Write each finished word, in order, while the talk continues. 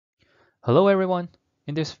Hello everyone!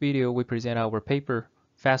 In this video, we present our paper,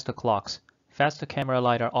 Fast-CLOCs, Fast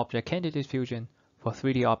Camera-LiDAR Object Candidate Fusion for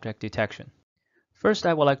 3D Object Detection. First,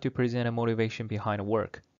 I would like to present a motivation behind the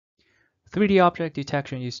work. 3D object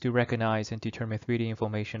detection is to recognize and determine 3D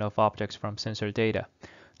information of objects from sensor data.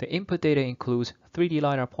 The input data includes 3D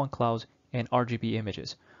LiDAR point clouds and RGB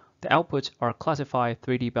images. The outputs are classified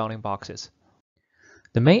 3D bounding boxes.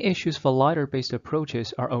 The main issues for LiDAR-based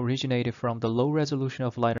approaches are originated from the low resolution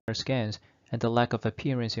of LiDAR scans and the lack of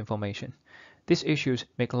appearance information. These issues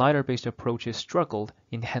make LiDAR-based approaches struggle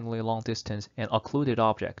in handling long-distance and occluded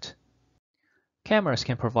objects. Cameras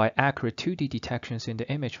can provide accurate 2D detections in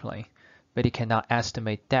the image plane, but it cannot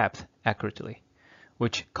estimate depth accurately,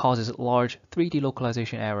 which causes large 3D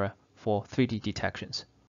localization error for 3D detections.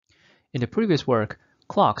 In the previous work,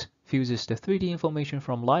 CLOCs fuses the 3D information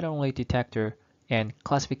from LiDAR-only detector and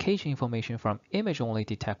classification information from image-only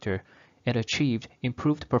detector and achieved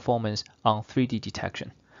improved performance on 3D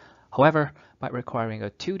detection. However, by requiring a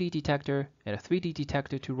 2D detector and a 3D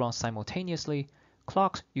detector to run simultaneously,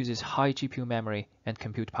 CLOCs uses high GPU memory and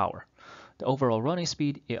compute power. The overall running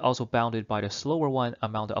speed is also bounded by the slower one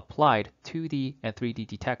among the applied 2D and 3D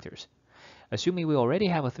detectors. Assuming we already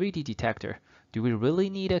have a 3D detector, do we really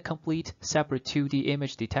need a complete separate 2D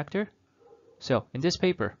image detector? So, in this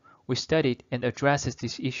paper, we studied and addressed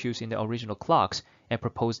these issues in the original CLOCs and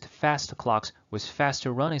proposed fast CLOCs with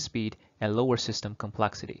faster running speed and lower system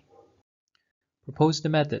complexity. Proposed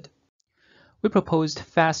method. We proposed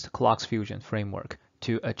fast CLOCs fusion framework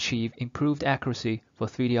to achieve improved accuracy for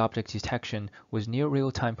 3D object detection with near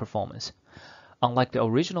real-time performance. Unlike the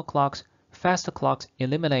original CLOCs, fast CLOCs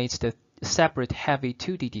eliminates the separate heavy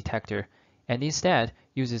 2D detector and instead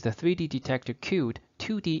uses the 3D detector-cued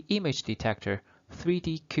 2D image detector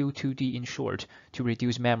 3D-cued 2D in short, to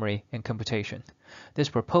reduce memory and computation. This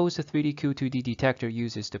proposed 3D-cued 2D detector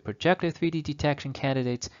uses the projected 3D detection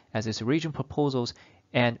candidates as its original proposals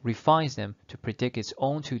and refines them to predict its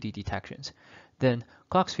own 2D detections. Then,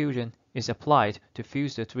 CLOCs fusion is applied to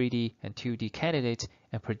fuse the 3D and 2D candidates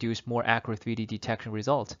and produce more accurate 3D detection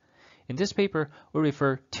results. In this paper, we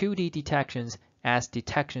refer 2D detections as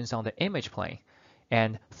detections on the image plane,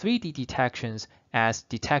 and 3D detections as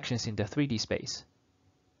detections in the 3D space.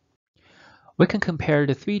 We can compare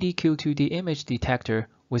the 3D-cued 2D image detector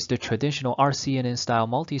with the traditional RCNN-style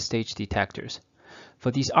multi-stage detectors.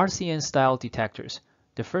 For these RCN-style detectors,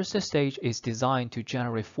 the first stage is designed to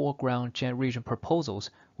generate foreground region proposals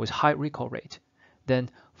with high recall rate. Then,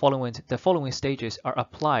 the following stages are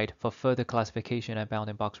applied for further classification and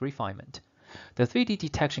bounding box refinement. The 3D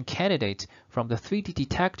detection candidates from the 3D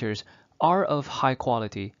detectors are of high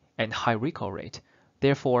quality and high recall rate.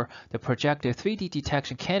 Therefore, the projected 3D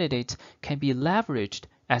detection candidates can be leveraged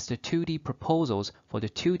as the 2D proposals for the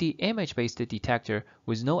 2D image-based detector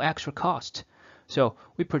with no extra cost. So,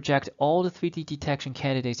 we project all the 3D detection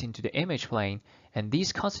candidates into the image plane, and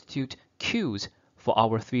these constitute cues for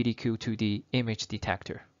our 3D-cued 2D image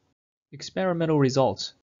detector. Experimental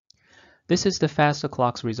results. This is the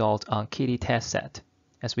Fast-CLOCs result on KITTI test set.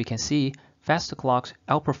 As we can see, Fast-CLOCs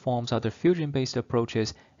outperforms other fusion-based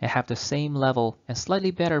approaches and have the same level and slightly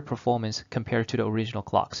better performance compared to the original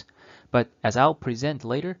CLOCs. But as I'll present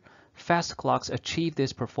later, Fast-CLOCs achieve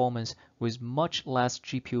this performance with much less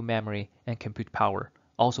GPU memory and compute power,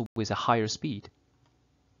 also with a higher speed.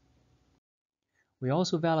 We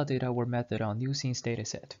also validate our method on nuScenes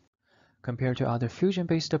dataset. Compared to other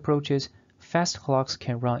fusion-based approaches, Fast-CLOCs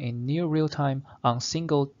can run in near real-time on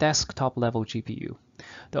single desktop-level GPU.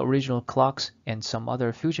 The original CLOCs and some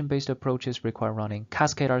other fusion-based approaches require running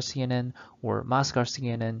Cascade RCNN or Mask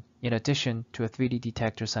RCNN in addition to a 3D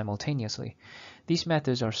detector simultaneously. These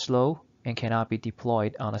methods are slow and cannot be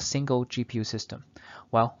deployed on a single GPU system,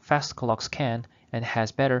 while Fast-CLOCs can and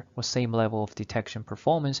has better or same level of detection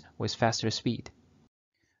performance with faster speed.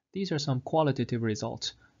 These are some qualitative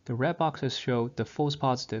results. The red boxes show the false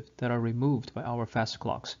positives that are removed by our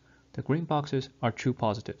Fast-CLOCs. The green boxes are true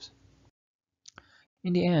positives.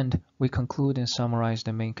 In the end, we conclude and summarize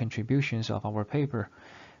the main contributions of our paper.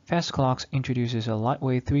 Fast-CLOCs introduces a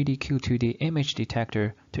lightweight 3D-cued 2D image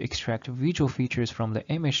detector to extract visual features from the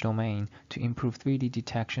image domain to improve 3D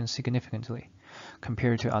detection significantly.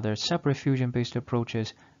 Compared to other separate fusion-based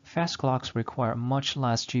approaches, Fast-CLOCs require much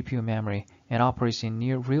less GPU memory and operates in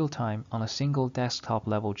near real-time on a single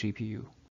desktop-level GPU.